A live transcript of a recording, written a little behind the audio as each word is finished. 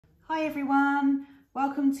Hi everyone,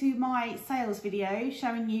 welcome to my sales video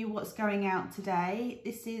showing you what's going out today.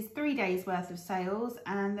 This is 3 days worth of sales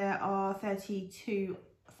and there are 33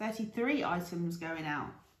 items going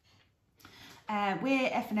out.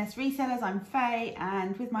 We're F&S resellers. I'm Faye,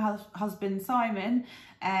 and with my husband Simon,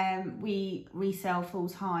 we resell full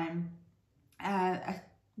time.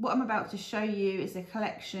 What I'm about to show you is a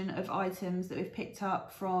collection of items that we've picked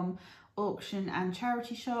up from auction and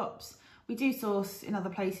charity shops. We do source in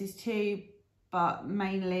other places too, but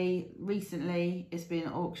mainly recently it's been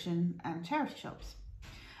auction and charity shops.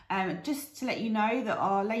 Just to let you know that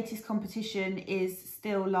our latest competition is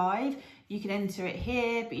still live. You can enter it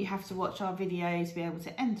here, but you have to watch our video to be able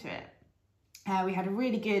to enter it. We had a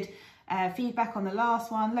really good feedback on the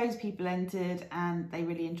last one. Loads of people entered and they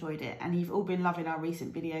really enjoyed it, and you've all been loving our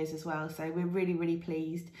recent videos as well, so we're really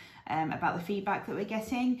pleased about the feedback that we're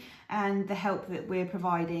getting and the help that we're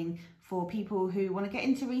providing for people who want to get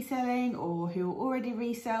into reselling or who already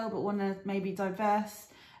resell but want to maybe diverse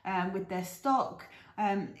with their stock.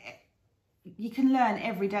 You can learn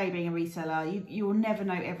every day being a reseller. You will never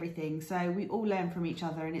know everything, so we all learn from each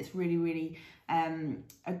other, and it's really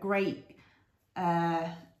a great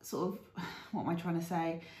sort of, what am I trying to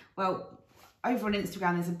say? Well, over on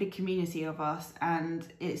Instagram there's a big community of us, and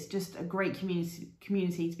it's just a great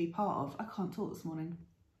community to be part of. I can't talk this morning.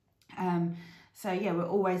 So yeah, we're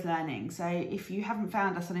always learning. So if you haven't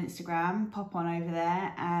found us on Instagram, pop on over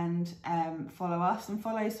there and follow us and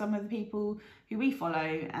follow some of the people who we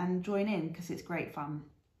follow and join in, because it's great fun.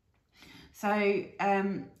 So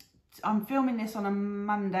I'm filming this on a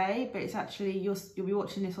Monday, but it's actually, you'll be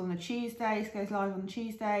watching this on a Tuesday. This goes live on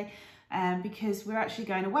Tuesday because we're actually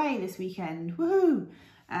going away this weekend. Woohoo!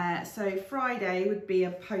 So Friday would be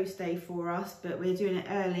a post day for us, but we're doing it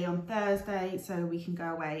early on Thursday so we can go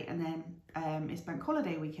away, and then it's bank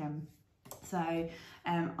holiday weekend. So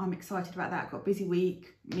I'm excited about that. I've got a busy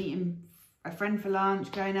week, meeting a friend for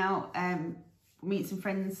lunch, going out, meet some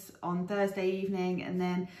friends on Thursday evening, and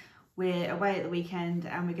then we're away at the weekend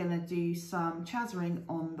and we're going to do some chazzering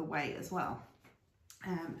on the way as well.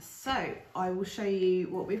 So I will show you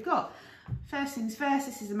what we've got. First things first,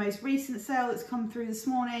 this is the most recent sale that's come through this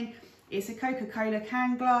morning. It's a Coca-Cola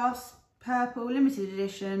can glass, purple, limited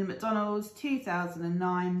edition, McDonald's,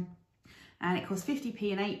 2009, and it cost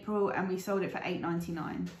 50p in April, and we sold it for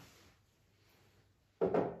 £8.99.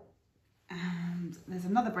 And there's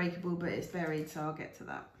another breakable, but it's buried, so I'll get to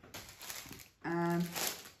that.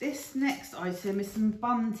 This next item is some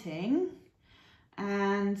bunting,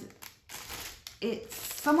 and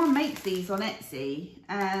someone makes these on Etsy.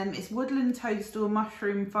 It's woodland toadstool,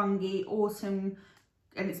 mushroom, fungi, autumn,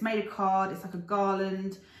 and it's made of card. It's like a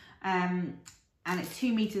garland, and it's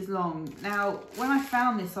 2 meters long. Now, when I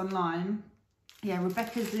found this online, yeah,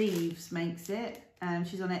 Rebecca's Leaves makes it.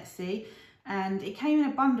 She's on Etsy, and it came in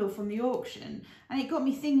a bundle from the auction, and it got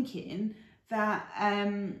me thinking that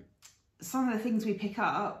some of the things we pick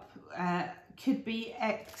up could be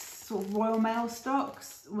sort of Royal Mail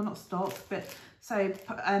stocks. Well, not stock, but so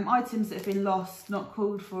items that have been lost, not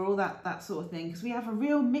called for, all that sort of thing. Because we have a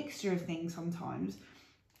real mixture of things sometimes.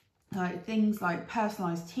 Like things like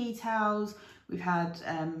personalised tea towels. We've had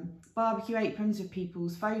barbecue aprons with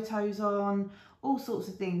people's photos on, all sorts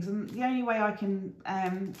of things. And the only way I can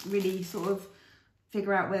really sort of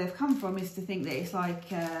figure out where they've come from is to think that it's like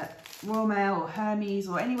Royal Mail or Hermes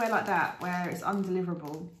or anywhere like that where it's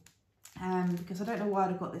undeliverable. Because I don't know why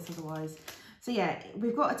I'd have got this otherwise. So yeah,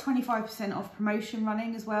 we've got a 25% off promotion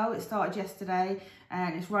running as well. It started yesterday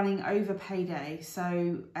and it's running over payday.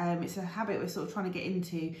 So it's a habit we're sort of trying to get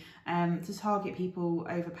into to target people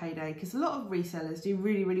over payday, because a lot of resellers do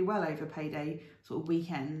really well over payday sort of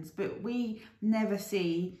weekends, but we never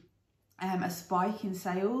see a spike in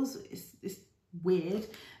sales. It's weird,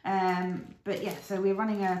 but yeah, so we're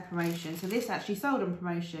running a promotion. So this actually sold on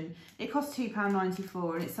promotion. It cost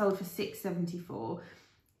 £2.94 and it sold for £6.74.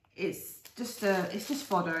 It's just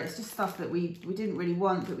fodder. It's just stuff that we didn't really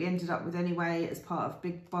want, but we ended up with anyway as part of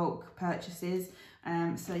big bulk purchases.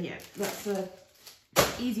 So yeah, that's a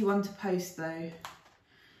easy one to post though.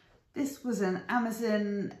 This was an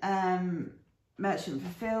Amazon merchant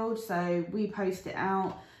fulfilled, so we post it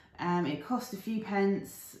out. It cost a few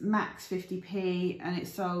pence, max 50p, and it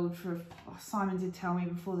sold for, oh, Simon did tell me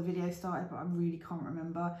before the video started, but I really can't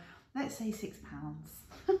remember. Let's say £6.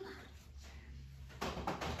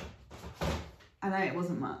 I know it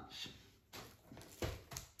wasn't much.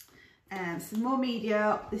 Some more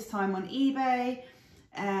media, this time on eBay.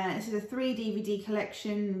 This is a 3 DVD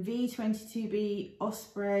collection, V22B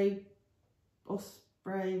Osprey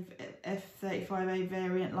F35A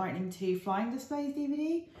variant Lightning 2 flying displays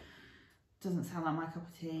DVD. Doesn't sound like my cup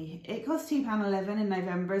of tea. It cost £2.11 in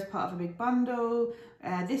November as part of a big bundle.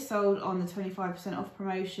 This sold on the 25% off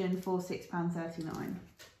promotion for £6.39.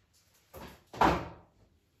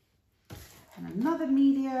 And another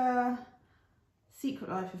media, Secret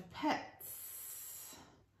Life of Pets.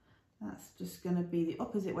 That's just going to be the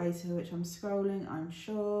opposite way to which I'm scrolling, I'm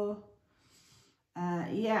sure.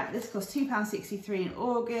 Yeah, this cost £2.63 in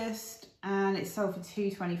August, and it sold for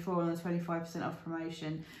 £2.24 on the 25% off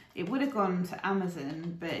promotion. It would have gone to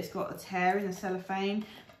Amazon, but it's got a tear in the cellophane,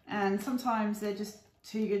 and sometimes they're just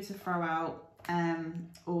too good to throw out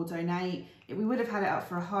or donate. We would have had it up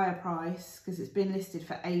for a higher price because it's been listed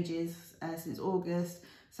for ages, since August,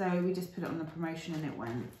 so we just put it on the promotion and it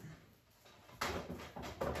went.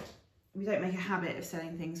 We don't make a habit of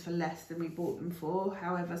selling things for less than we bought them for.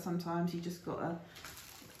 However, sometimes you just gotta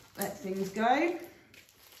let things go.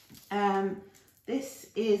 This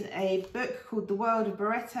is a book called The World of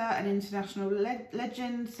Beretta, an international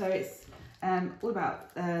legend. So it's all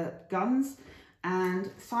about guns.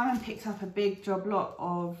 And Simon picked up a big job lot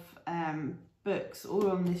of books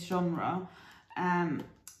all on this genre.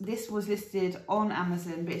 This was listed on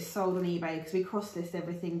Amazon, but it's sold on eBay because we cross-list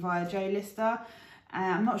everything via JLister.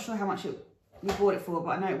 I'm not sure how much we bought it for,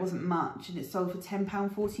 but I know it wasn't much, and it sold for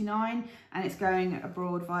 £10.49, and it's going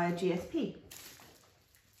abroad via GSP.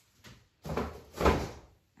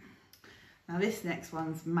 Now this next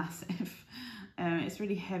one's massive. It's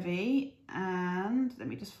really heavy, and let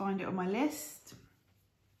me just find it on my list.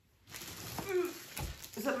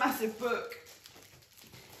 It's a massive book.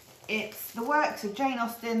 It's the works of Jane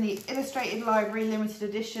Austen, the Illustrated Library limited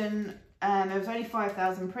edition. There was only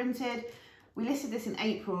 5,000 printed. We listed this in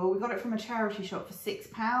April. We got it from a charity shop for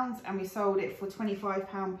 £6, and we sold it for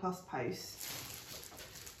 £25 plus post.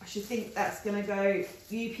 I should think that's going to go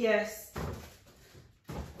UPS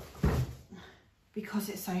because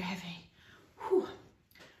it's so heavy. Whew.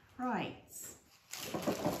 Right.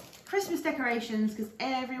 Christmas decorations, because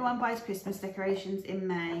everyone buys Christmas decorations in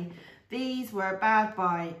May. These were a bad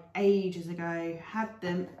buy ages ago. Had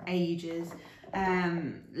them ages.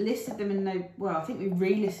 Listed them in well, I think we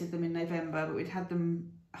relisted them in November, but we'd had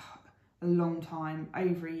them a long time,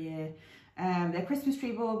 over a year. They're Christmas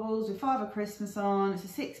tree baubles with Father Christmas on. It's a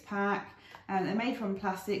 6-pack. They're made from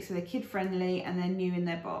plastic, so they're kid friendly, and they're new in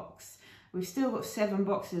their box. We've still got 7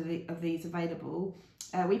 boxes of these available.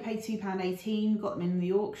 We paid £2.18, got them in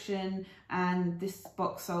the auction, and this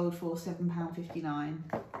box sold for £7.59.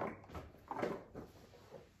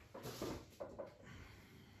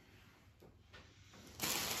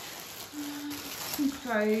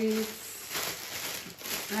 Clothes.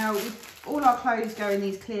 Now, all our clothes go in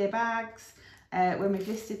these clear bags. When we've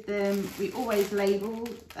listed them, we always label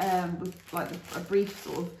with like a brief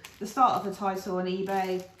sort of the start of the title on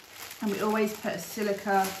eBay, and we always put a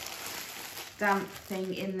silica damp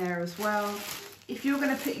thing in there as well. If you're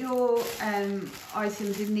going to put your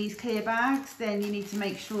items in these clear bags, then you need to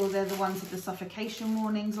make sure they're the ones with the suffocation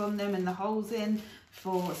warnings on them and the holes in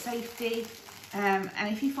for safety. And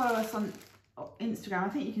if you follow us on Instagram, I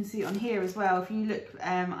think you can see it on here as well. If you look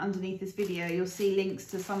underneath this video, you'll see links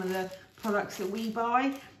to some of the products that we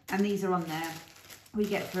buy, and these are on there. We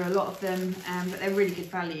get through a lot of them, but they're really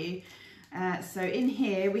good value. So in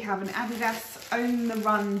here we have an Adidas Own the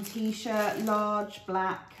Run t-shirt, large,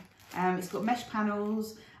 black. It's got mesh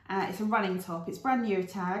panels. It's a running top. It's brand new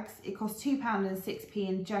with tags. It cost £2.06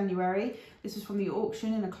 in January. This was from the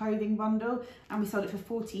auction in a clothing bundle, and we sold it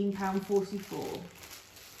for £14.44.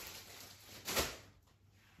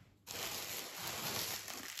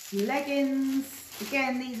 Leggings,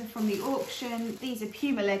 again, these are from the auction. These are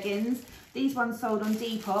Puma leggings. These ones sold on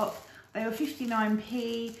Depop. They were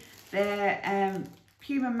 59p. They're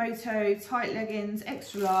Puma Moto tight leggings,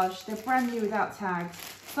 extra large. They're brand new without tags.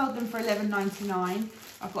 Sold them for £11.99.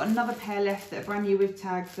 I've got another pair left that are brand new with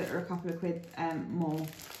tags that are a couple of quid more.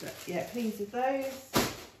 But yeah, pleased with those.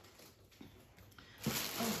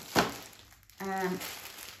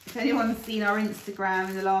 If anyone's seen our Instagram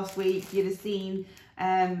in the last week, you'd have seen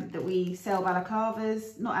that we sell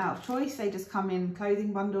balaclavas, not out of choice. They just come in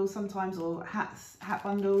clothing bundles sometimes, or hat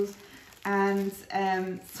bundles. And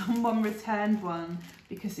someone returned one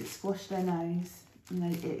because it squashed their nose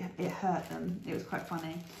and it hurt them. It was quite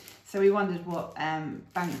funny. So we wondered what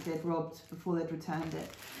bank they'd robbed before they'd returned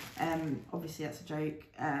it. Obviously that's a joke,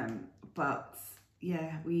 but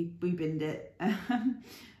yeah, we binned it.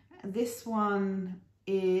 This one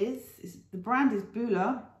is the brand is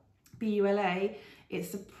Bula, B-U-L-A.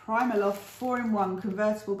 It's the Primaloft 4-in-1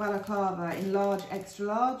 convertible balaclava in large, extra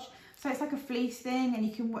large. So it's like a fleece thing, and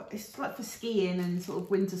you can, it's like for skiing and sort of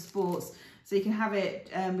winter sports. So you can have it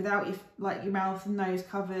without your mouth and nose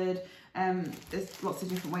covered. There's lots of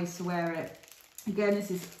different ways to wear it. Again, this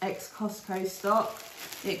is ex-Costco stock.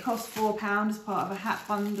 It cost £4 as part of a hat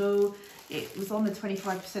bundle. It was on the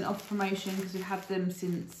 25% off promotion because we've had them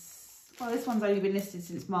since, well, this one's only been listed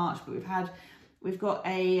since March, but we've had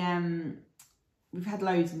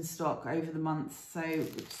loads in stock over the month, so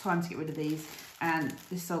it's time to get rid of these. And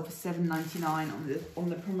this sold for $7.99 on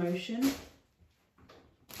the promotion.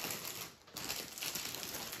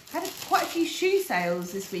 Had quite a few shoe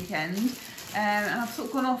sales this weekend, and I've sort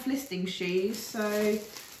of gone off listing shoes, so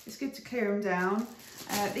it's good to clear them down.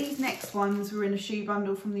 These next ones were in a shoe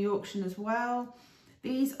bundle from the auction as well.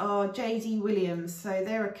 These are JD Williams, so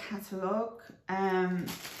they're a catalogue.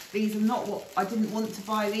 These are not what I didn't want to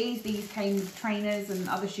buy these. These came with trainers and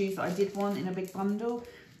other shoes that I did want in a big bundle.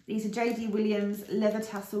 These are JD Williams leather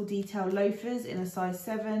tassel detail loafers in a size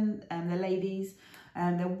 7. They're ladies.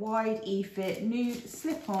 They're wide E-fit, nude,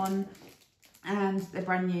 slip-on, and they're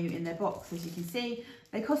brand new in their box, as you can see.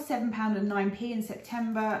 They cost £7.09 in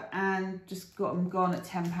September, and just got them gone at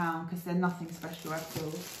 £10 because they're nothing special at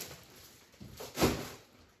all.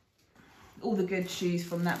 All the good shoes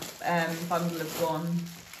from that bundle have gone.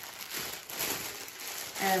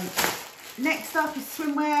 Next up is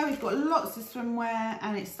swimwear. We've got lots of swimwear,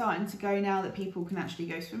 and it's starting to go now that people can actually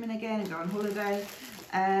go swimming again and go on holiday.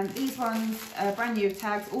 These ones are brand new with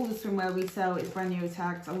tags. All the swimwear we sell is brand new with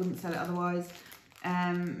tags. I wouldn't sell it otherwise.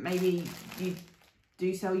 Maybe you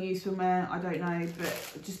do sell used swimwear, I don't know,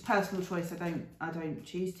 but just personal choice. I don't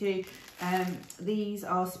choose to. These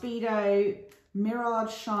are Speedo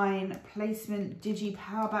Mirage Shine Placement Digi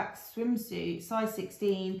Powerback Swimsuit, size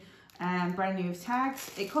 16, brand new with tags.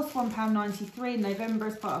 It cost £1.93 in November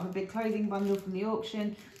as part of a big clothing bundle from the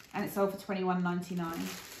auction, and it sold for £21.99.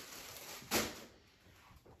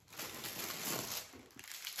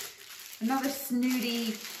 Another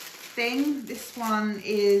snooty thing. This one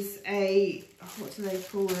is a, what do they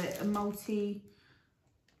call it? A multi-way?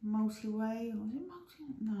 Was it multi?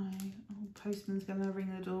 No. Oh, postman's going to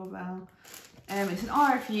ring the doorbell. It's an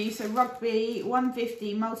RFU, so rugby,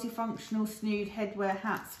 150, multifunctional snood headwear,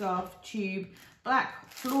 hat, scarf, tube, black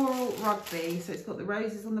floral rugby. So it's got the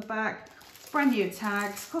roses on the back, brand new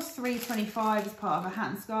tags, cost £3.25 as part of a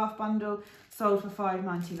hat and scarf bundle, sold for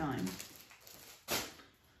 £5.99.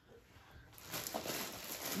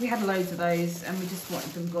 We had loads of those and we just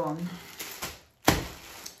wanted them gone.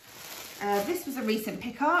 This was a recent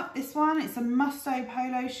pickup, this one. It's a Musto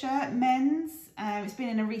polo shirt, men's. It's been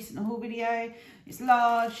in a recent haul video. It's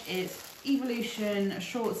large, it's Evolution, a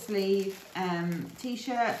short sleeve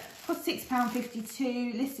t-shirt. Cost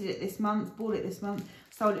 £6.52, listed it this month, bought it this month,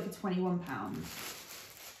 sold it for £21.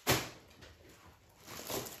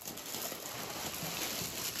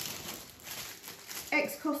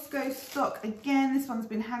 Ex-Costco stock again. This one's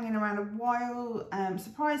been hanging around a while.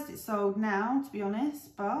 Surprised it's sold now, to be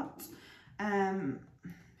honest, but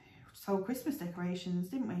sold Christmas decorations,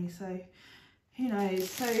 didn't we? So who knows?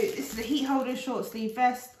 So this is a heat holder short sleeve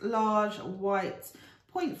vest, large, white,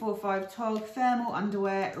 0.45 tog, thermal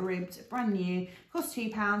underwear, ribbed, brand new. Cost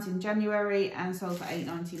 £2 in January and sold for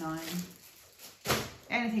 £8.99.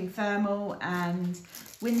 Anything thermal and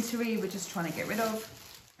wintry we're just trying to get rid of.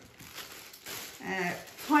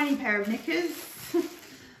 Tiny pair of knickers.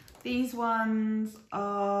 These ones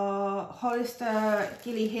are Hollister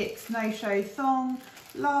Gilly Hicks No Show Thong,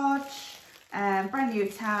 large, brand new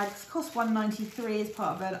with tags. Cost £1.93 as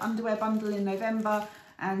part of an underwear bundle in November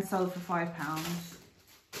and sold for £5.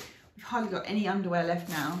 We've hardly got any underwear left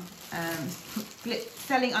now.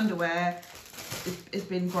 Selling underwear has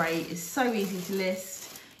been great. It's so easy to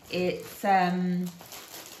list. It's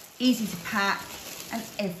easy to pack. And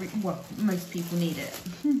most people need it.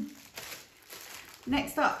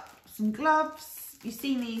 Next up, some gloves. You've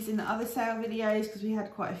seen these in the other sale videos because we had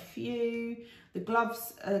quite a few. The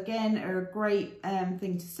gloves, again, are a great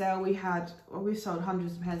thing to sell. We've sold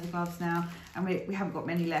hundreds of pairs of gloves now, and we haven't got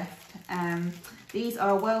many left. These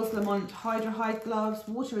are Wells Lamont Hydra Hide gloves,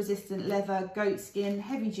 water resistant leather, goat skin,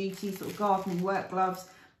 heavy duty sort of gardening work gloves,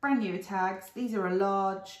 brand new with tags. These are a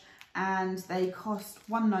large and they cost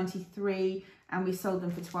 £1.93. And we sold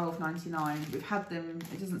them for £12.99. We've had them,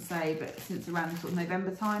 it doesn't say, but since around sort of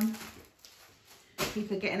November time.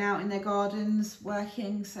 People are getting out in their gardens,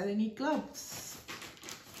 working, so they need gloves.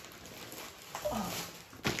 Oh.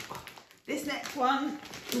 This next one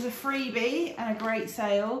was a freebie and a great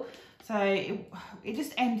sale. So it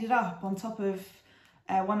just ended up on top of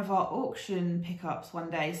one of our auction pickups one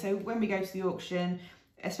day. So when we go to the auction,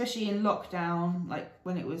 especially in lockdown, like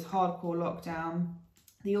when it was hardcore lockdown,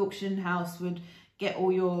 the auction house would get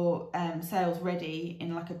all your sales ready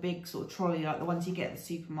in like a big sort of trolley, like the ones you get at the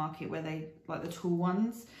supermarket where they, like the tall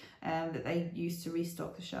ones. that they used to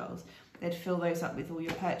restock the shelves. They'd fill those up with all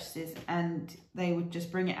your purchases, and they would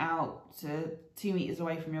just bring it out to 2 meters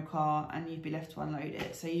away from your car, and you'd be left to unload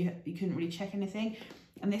it. So you couldn't really check anything.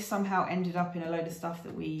 And this somehow ended up in a load of stuff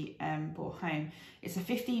that we brought home. It's a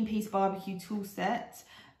 15-piece barbecue tool set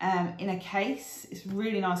in a case. It's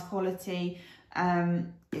really nice quality. It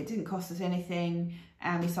didn't cost us anything,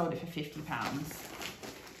 and we sold it for £50.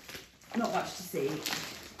 Not much to see.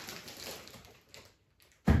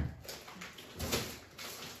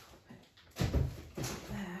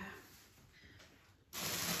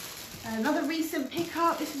 Another recent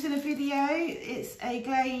pickup, this was in a video, it's a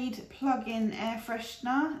Glade plug-in air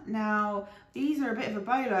freshener. Now, these are a bit of a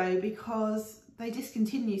bolo because they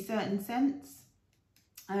discontinue certain scents.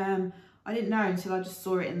 I didn't know until I just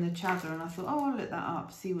saw it in the chazzer, and I thought, oh, I'll look that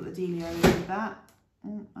up, see what the dealio is with that.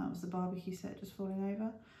 Oh, that was the barbecue set just falling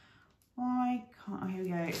over. Why can't, oh, here we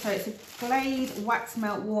go. So it's a Glade wax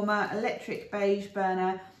melt warmer, electric beige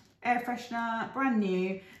burner, air freshener, brand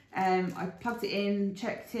new. I plugged it in,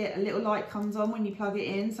 checked it, a little light comes on when you plug it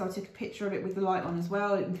in, so I took a picture of it with the light on as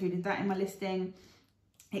well. It included that in my listing.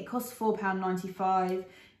 It cost £4.95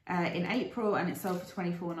 in April, and it sold for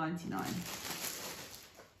 £24.99.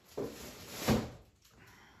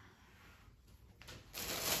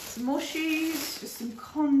 Some more shoes, just some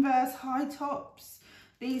Converse high tops.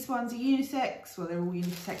 These ones are unisex, well, they're all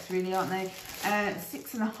unisex really, aren't they?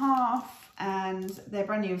 6.5, and they're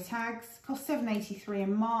brand new with tags. Cost £7.83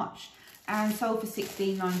 in March and sold for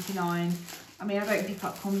 £16.99. I mean, I don't pick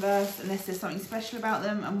up Converse unless there's something special about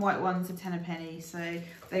them, and white ones are 10 a penny, so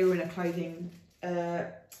they were in a clothing a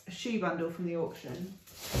shoe bundle from the auction.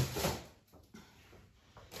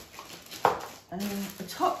 A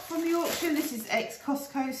top from the auction, this is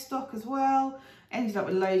ex-Costco stock as well. Ended up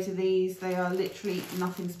with loads of these. They are literally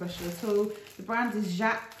nothing special at all. The brand is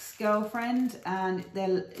Jacques Girlfriend, and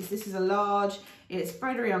this is a large. It's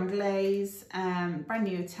Brederi on glaze, brand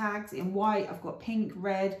new tags in white. I've got pink,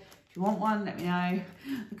 red. If you want one, let me know.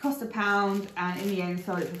 It cost £1, and in the end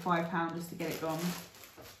sold it for £5 just to get it gone.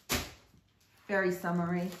 Very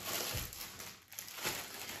summery.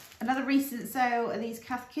 Another recent sale are these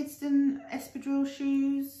Cath Kidston espadrille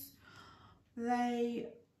shoes. They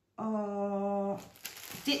are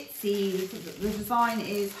ditzy. The design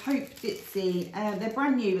is Hope Ditzy. They're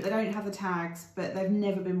brand new, but they don't have the tags, but they've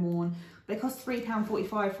never been worn. They cost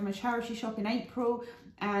 £3.45 from a charity shop in April,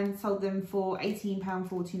 and sold them for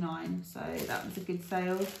 £18.49. So that was a good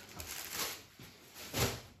sale.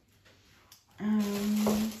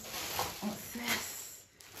 What's this?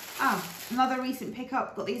 Another recent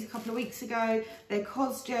pickup. Got these a couple of weeks ago. They're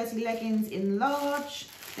COS jersey leggings in large.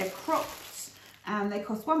 They're cropped, and they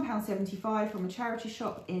cost £1.75 from a charity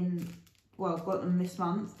shop in, well, I've got them this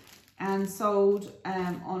month, and sold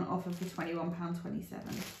on offer for £21.27.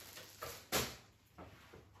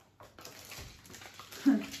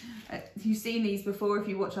 You've seen these before if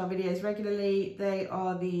you watch our videos regularly. They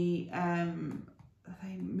are the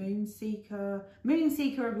Moonseeker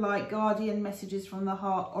of Light Guardian Messages from the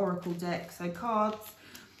Heart Oracle deck, so cards,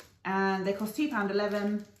 and they cost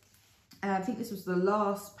 £2.11. I think this was the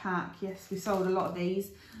last pack. Yes, we sold a lot of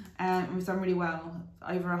these, and we've done really well,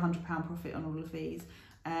 over £100 profit on all of these.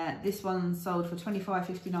 This one sold for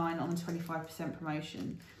 £25.59 on the 25%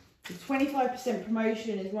 promotion. The 25%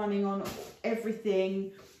 promotion is running on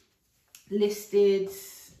everything listed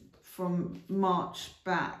from March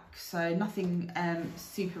back, so nothing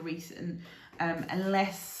super recent,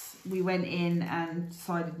 unless we went in and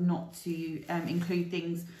decided not to include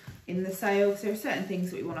things in the sale. So there are certain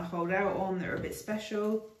things that we want to hold out on that are a bit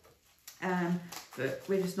special, but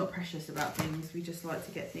we're just not precious about things. We just like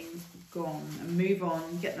to get things gone and move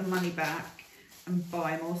on, get the money back and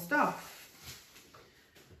buy more stuff.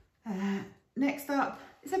 Next up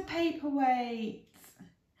is a paperweight.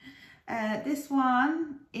 This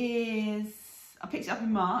one is, I picked it up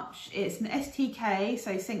in March. It's an STK,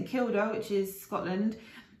 so St Kilda, which is Scotland.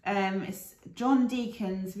 It's John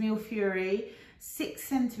Deacon's Meal Fury, 6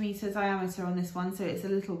 centimetre diameter on this one, so it's a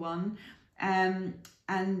little one. And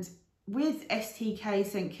with STK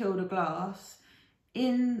St Kilda glass,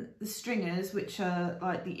 in the stringers, which are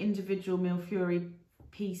like the individual Meal Fury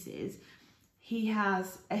pieces, he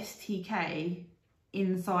has STK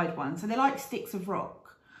inside one. So they're like sticks of rock.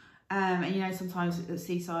 And you know, sometimes at the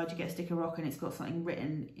seaside you get a stick of rock and it's got something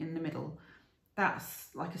written in the middle. That's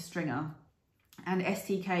like a stringer. And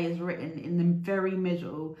STK is written in the very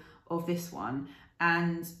middle of this one.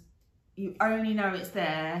 And you only know it's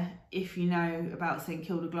there if you know about St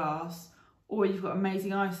Kilda glass, or you've got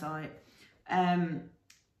amazing eyesight.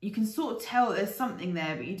 you can sort of tell there's something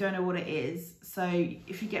there, but you don't know what it is. So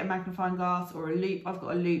if you get a magnifying glass or a loop, I've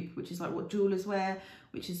got a loop, which is like what jewelers wear,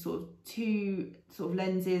 which is sort of two sort of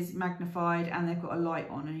lenses magnified, and they've got a light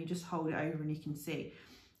on, and you just hold it over and you can see.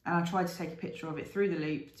 And I tried to take a picture of it through the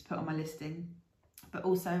loop to put on my listing, but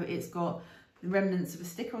also it's got the remnants of a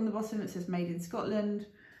sticker on the bottom that says made in Scotland.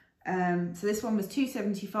 So this one was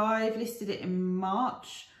 £2.75, listed it in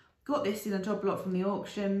March, got this in a job lot from the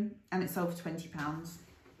auction, and it sold for £20.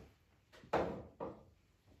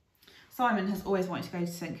 Simon has always wanted to go to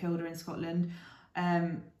St Kilda in Scotland.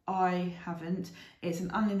 I haven't. It's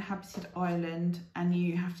an uninhabited island, and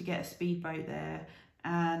you have to get a speedboat there,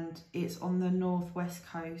 and it's on the northwest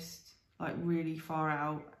coast, like really far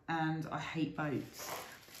out, and I hate boats,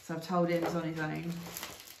 so I've told him he's on his own.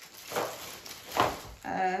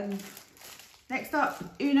 Next up,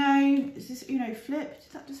 Uno. Is this Uno flip?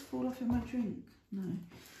 Did that just fall off in my drink?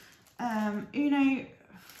 No. Uno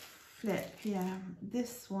flip, yeah.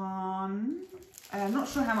 This one, I'm not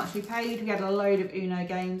sure how much we paid. We had a load of Uno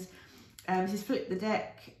games. This is flip the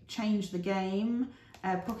deck, change the game,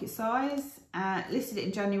 pocket size. Listed it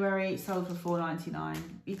in January, sold for £4.99.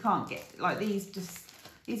 You can't get, like these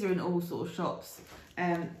are in all sort of shops.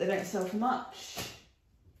 They don't sell for much,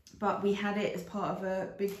 but we had it as part of a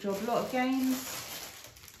big job lot of games.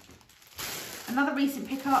 Another recent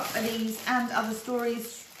pickup are these And Other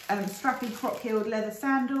Stories strappy croc-heeled leather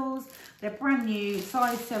sandals. They're brand new,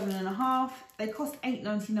 size 7.5. They cost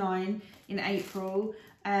 £8.99 in April.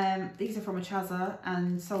 These are from a Chazza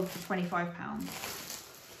and sold for £25.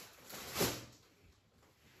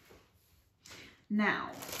 Now,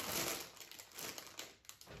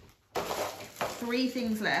 3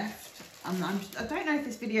 things left. I don't know if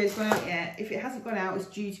this video has gone out yet. If it hasn't gone out, it's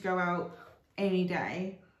due to go out any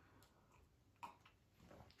day.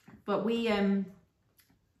 But we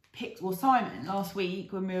Simon last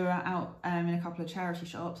week when we were out in a couple of charity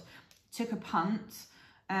shops, took a punt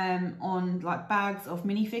on like bags of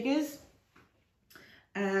minifigures,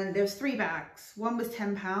 and there was 3 bags. One was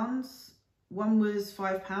 £10, one was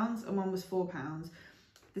 £5, and one was £4.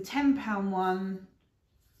 The £10 one,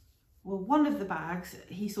 well, one of the bags,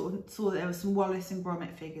 he sort of saw that there was some Wallace and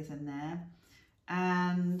Gromit figures in there.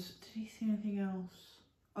 And did he see anything else?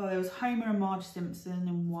 Oh, there was Homer and Marge Simpson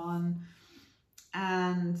in one.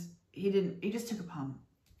 And he just took a punt.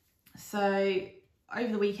 So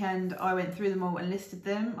over the weekend, I went through them all and listed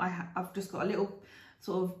them. I've just got a little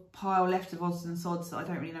sort of pile left of odds and sods that I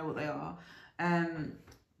don't really know what they are.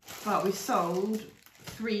 But we've sold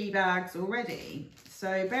 3 bags already.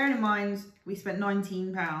 So bearing in mind, we spent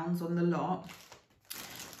 £19 on the lot.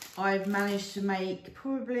 I've managed to make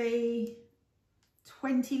probably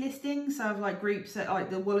 20 listings. So I've like groups that, like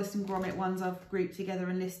the Wallace and Gromit ones I've grouped together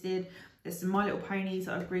and listed. There's some My Little Ponies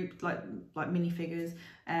that I've grouped like minifigures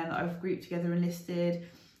that I've grouped together and listed.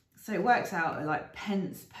 So it works out at like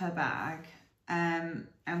pence per bag. And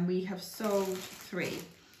we have sold 3.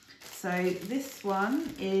 So this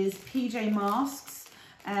one is PJ Masks,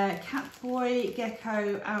 Catboy,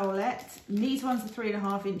 Gecko, Owlet. And these ones are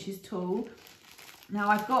 3.5 inches tall. Now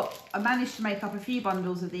I managed to make up a few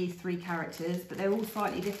bundles of these 3 characters, but they're all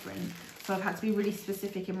slightly different. So I've had to be really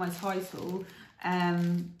specific in my title,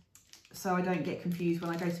 so I don't get confused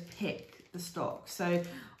when I go to pick the stock. So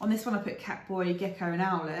on this one I put Catboy, Gecko and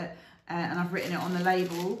Owlet, and I've written it on the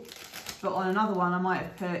label. But on another one I might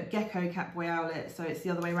have put Gecko, Catboy, Owlet, so it's the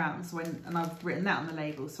other way around. So and I've written that on the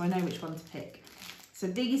label, so I know which one to pick. So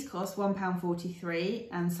these cost £1.43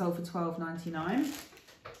 and sold for £12.99.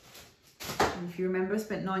 If you remember, I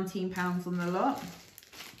spent £19 on the lot.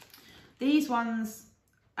 These ones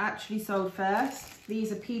actually sold first.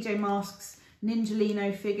 These are PJ Masks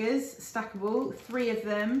Ninjalino figures, stackable, 3 of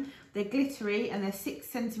them. They're glittery and they're 6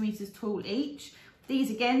 centimetres tall each.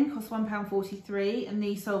 These again cost £1.43 and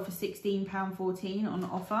these sold for £16.14 on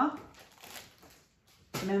offer.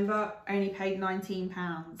 Remember, only paid £19.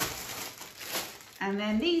 And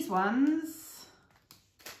then these ones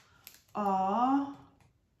are,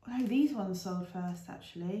 no, these ones sold first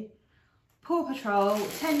actually. Paw Patrol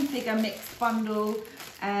 10 figure mixed bundle.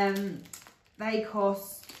 They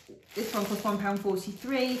cost, this one cost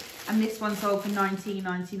 £1.43 and this one sold for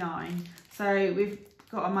 £19.99. So we've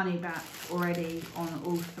got our money back already on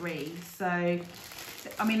all 3. So,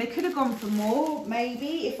 I mean, they could have gone for more,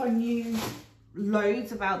 maybe, if I knew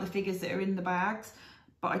loads about the figures that are in the bags,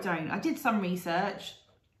 but I don't. I did some research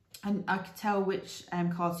and I could tell which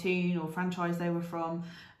cartoon or franchise they were from.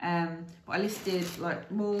 But I listed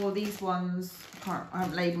like more. These ones, I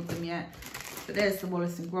haven't labelled them yet, but there's the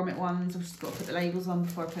Wallace and Gromit ones. I've just got to put the labels on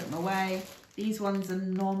before I put them away. These ones are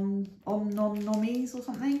nom-nomies or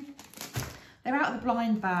something. They're out of the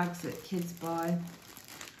blind bags that kids buy.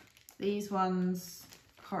 These ones,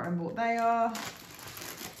 can't remember what they are.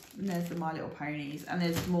 And there's the My Little Ponies, and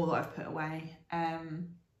there's more that I've put away.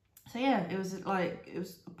 So yeah, it was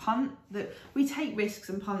a punt that we take risks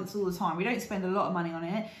and punts all the time. We don't spend a lot of money on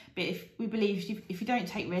it, but if we believe if you don't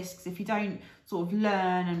take risks, if you don't sort of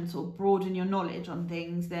learn and sort of broaden your knowledge on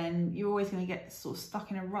things, then you're always going to get sort of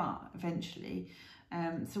stuck in a rut eventually.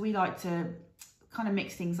 So we like to kind of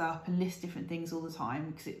mix things up and list different things all the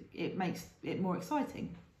time because it makes it more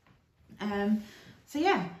exciting. So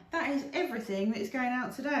yeah, that is everything that is going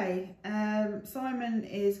out today. Simon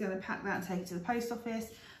is going to pack that and take it to the post office,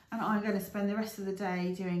 and I'm going to spend the rest of the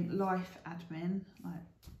day doing life admin, like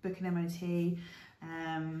booking MOT,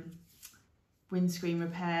 windscreen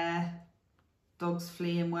repair, dogs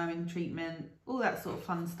flea and worming treatment, all that sort of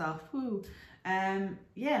fun stuff. Woo.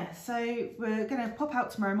 Yeah, so we're going to pop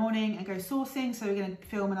out tomorrow morning and go sourcing. So we're going to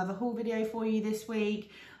film another haul video for you this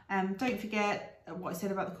week. Don't forget what I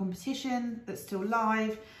said about the competition that's still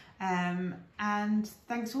live. And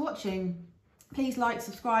thanks for watching. Please like,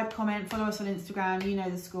 subscribe, comment, follow us on Instagram. You know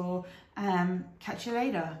the score. Catch you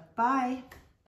later. Bye.